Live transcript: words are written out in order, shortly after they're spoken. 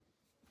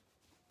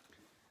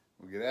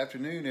Well, good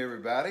afternoon,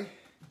 everybody.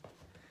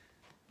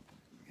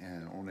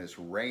 And on this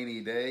rainy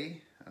day,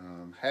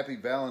 happy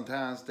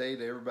Valentine's Day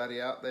to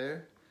everybody out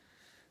there.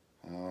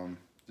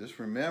 Just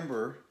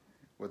remember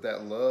what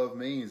that love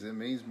means. It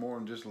means more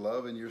than just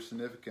loving your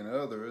significant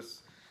other.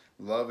 It's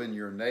loving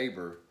your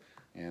neighbor.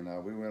 And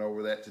we went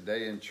over that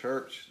today in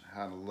church,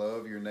 how to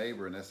love your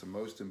neighbor. And that's the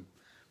most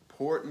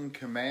important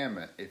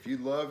commandment. If you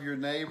love your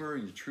neighbor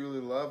and you truly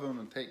love them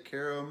and take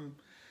care of them,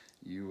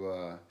 you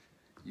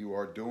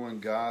are doing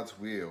God's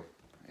will.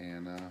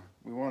 And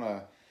we want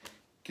to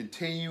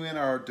continue in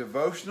our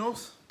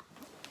devotionals.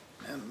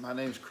 And my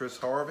name is Chris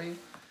Harvey.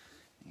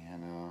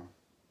 And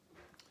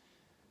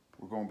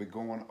we're going to be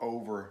going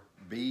over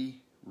Be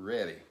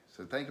Ready.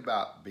 So think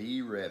about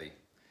be ready.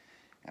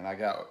 And I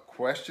got a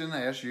question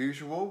as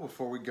usual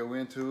before we go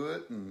into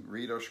it and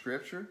read our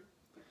scripture.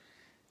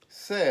 It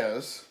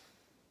says,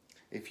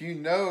 if you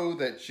know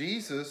that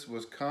Jesus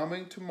was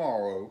coming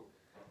tomorrow,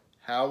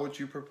 how would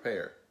you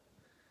prepare?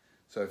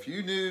 So if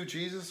you knew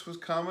Jesus was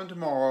coming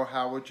tomorrow,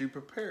 how would you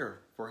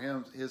prepare for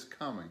his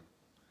coming?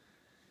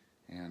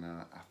 And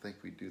I think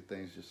we'd do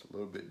things just a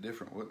little bit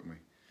different, wouldn't we?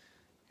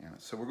 And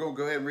so we're going to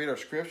go ahead and read our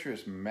scripture.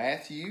 It's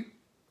Matthew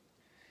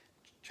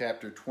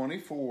chapter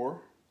 24,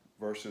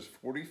 verses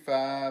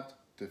 45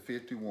 to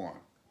 51.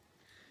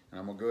 And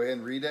I'm going to go ahead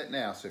and read that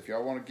now. So if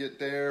y'all want to get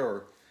there,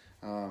 or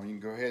you can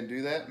go ahead and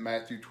do that.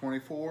 Matthew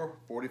 24,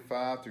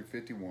 45 through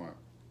 51.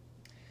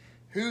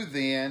 Who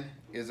then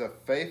is a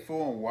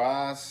faithful and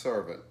wise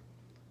servant,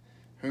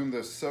 whom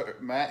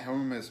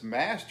his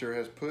master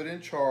has put in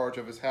charge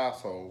of his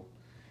household,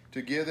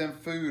 to give them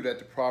food at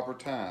the proper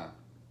time?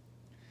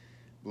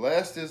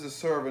 Blessed is the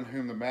servant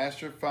whom the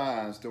master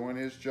finds doing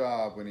his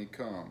job when he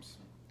comes.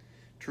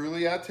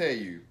 Truly I tell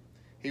you,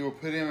 he will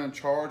put him in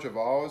charge of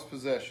all his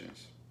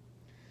possessions.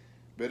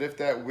 But if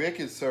that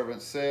wicked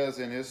servant says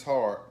in his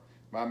heart,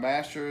 my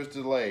master is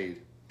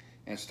delayed,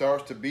 and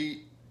starts to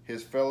beat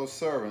his fellow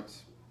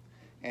servants,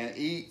 and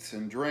eats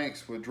and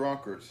drinks with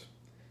drunkards,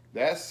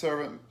 that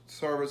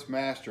servant's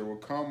master will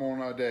come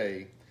on a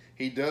day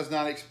he does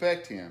not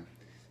expect him,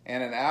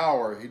 and an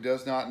hour he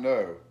does not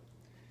know.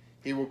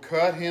 He will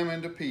cut him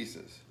into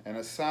pieces and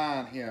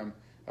assign him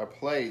a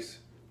place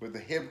with the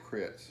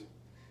hypocrites,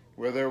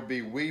 where there will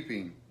be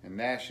weeping and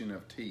gnashing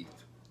of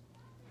teeth.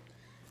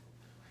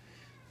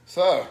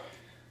 So,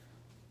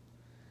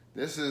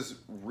 this is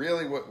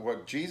really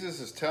what Jesus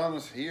is telling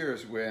us here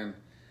is when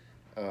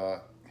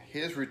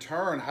his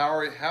return,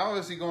 how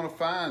is he going to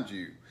find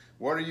you?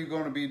 What are you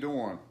going to be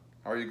doing?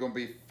 Are you going to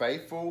be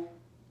faithful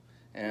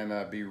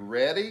and be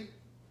ready?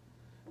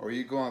 Or are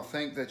you going to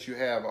think that you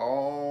have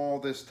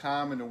all this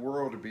time in the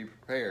world to be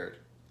prepared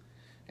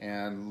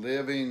and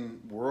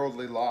living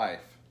worldly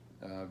life,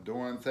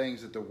 doing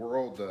things that the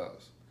world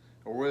does?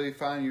 Or will he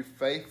find you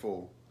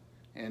faithful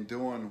in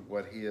doing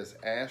what he has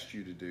asked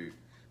you to do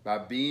by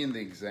being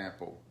the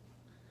example,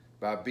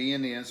 by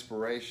being the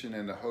inspiration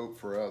and the hope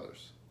for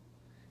others?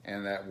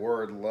 And that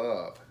word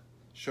love,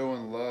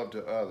 showing love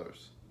to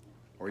others.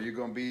 Or are you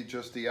going to be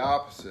just the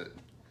opposite,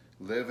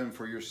 living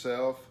for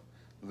yourself,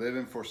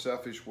 living for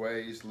selfish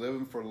ways,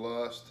 living for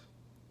lust?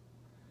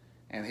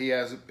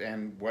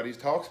 And what he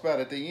talks about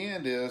at the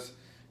end is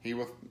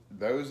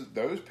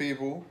those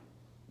people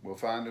will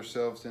find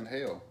themselves in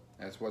hell.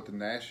 That's what the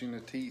gnashing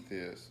of teeth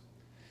is.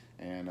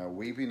 And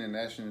weeping and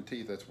gnashing of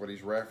teeth, that's what he's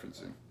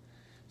referencing.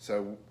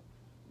 So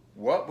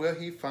what will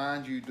he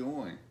find you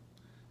doing?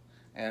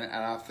 And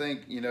I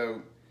think,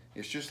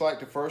 it's just like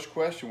the first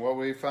question. What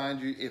would he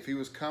find you? If he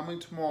was coming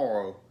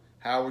tomorrow,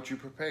 how would you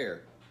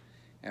prepare?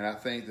 And I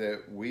think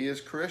that we as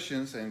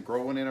Christians and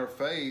growing in our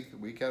faith,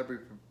 we got to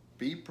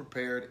be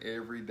prepared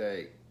every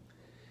day.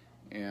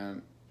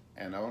 And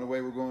the only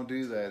way we're going to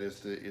do that is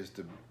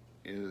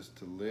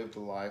to live the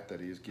life that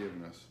he has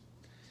given us.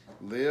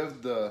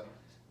 Live the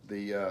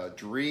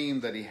dream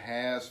that he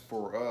has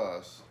for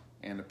us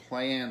and the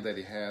plan that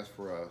he has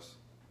for us.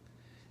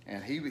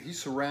 And he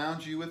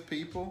surrounds you with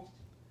people.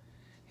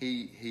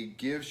 He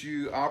gives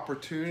you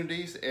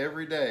opportunities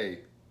every day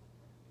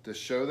to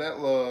show that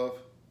love,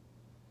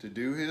 to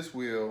do his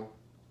will,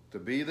 to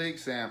be the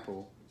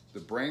example, to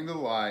bring the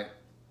light,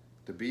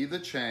 to be the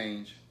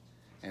change.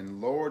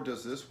 And Lord,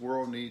 does this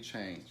world need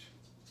change?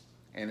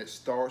 And it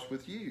starts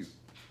with you.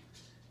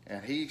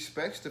 And he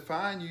expects to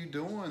find you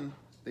doing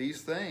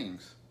these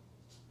things.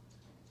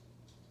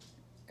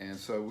 And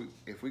so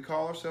if we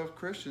call ourselves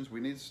Christians, we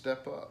need to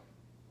step up.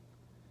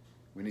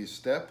 We need to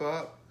step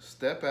up,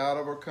 step out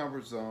of our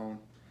comfort zone,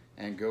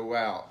 and go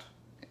out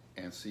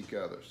and seek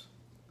others.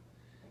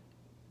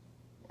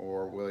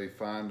 Or will he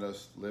find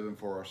us living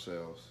for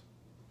ourselves?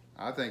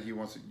 I think you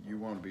want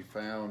to be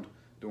found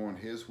doing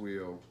his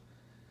will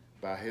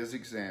by his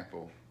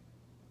example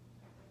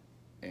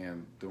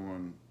and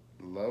doing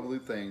lovely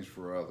things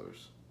for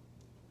others.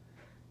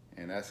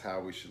 And that's how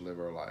we should live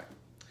our life.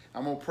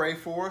 I'm going to pray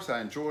for us. I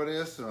enjoy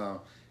this.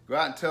 Go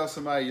out and tell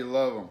somebody you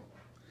love them.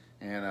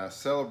 And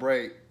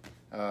celebrate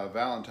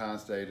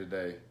Valentine's Day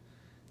today.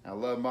 I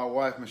love my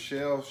wife,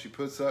 Michelle. She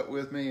puts up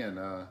with me, and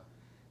I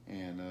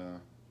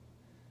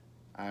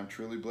am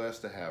truly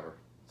blessed to have her.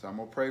 So I'm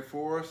going to pray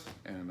for us,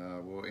 and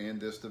we'll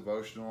end this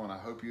devotional, and I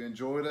hope you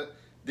enjoyed it.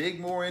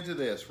 Dig more into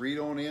this. Read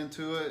on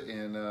into it,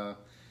 and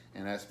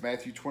that's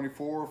Matthew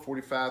 24,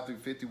 45 through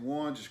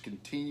 51. Just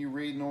continue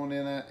reading on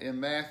in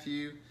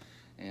Matthew,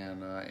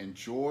 and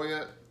enjoy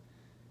it.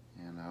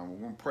 And we're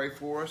going to pray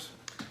for us.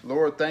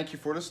 Lord, thank you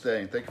for this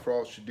day, and thank you for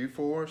all that you do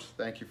for us.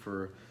 Thank you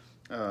for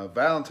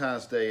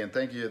Valentine's Day, and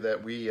thank you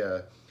that we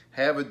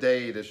have a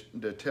day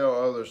to tell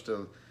others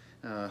to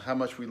how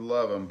much we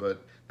love them.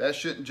 But that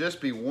shouldn't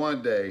just be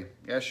one day.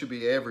 That should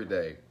be every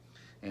day.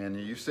 And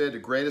you said the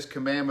greatest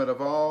commandment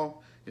of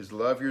all is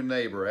love your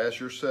neighbor as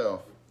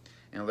yourself.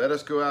 And let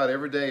us go out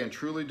every day and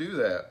truly do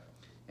that.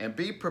 And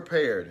be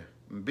prepared.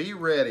 Be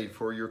ready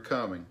for your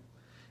coming.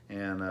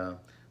 And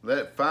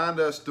find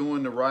us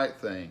doing the right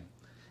thing.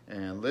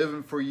 And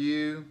living for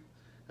you,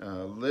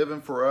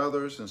 living for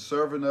others, and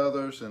serving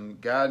others,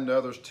 and guiding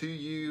others to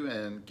you,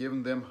 and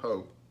giving them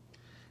hope.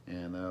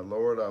 And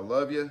Lord, I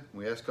love you.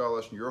 We ask all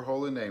this in your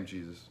holy name,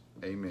 Jesus.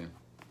 Amen.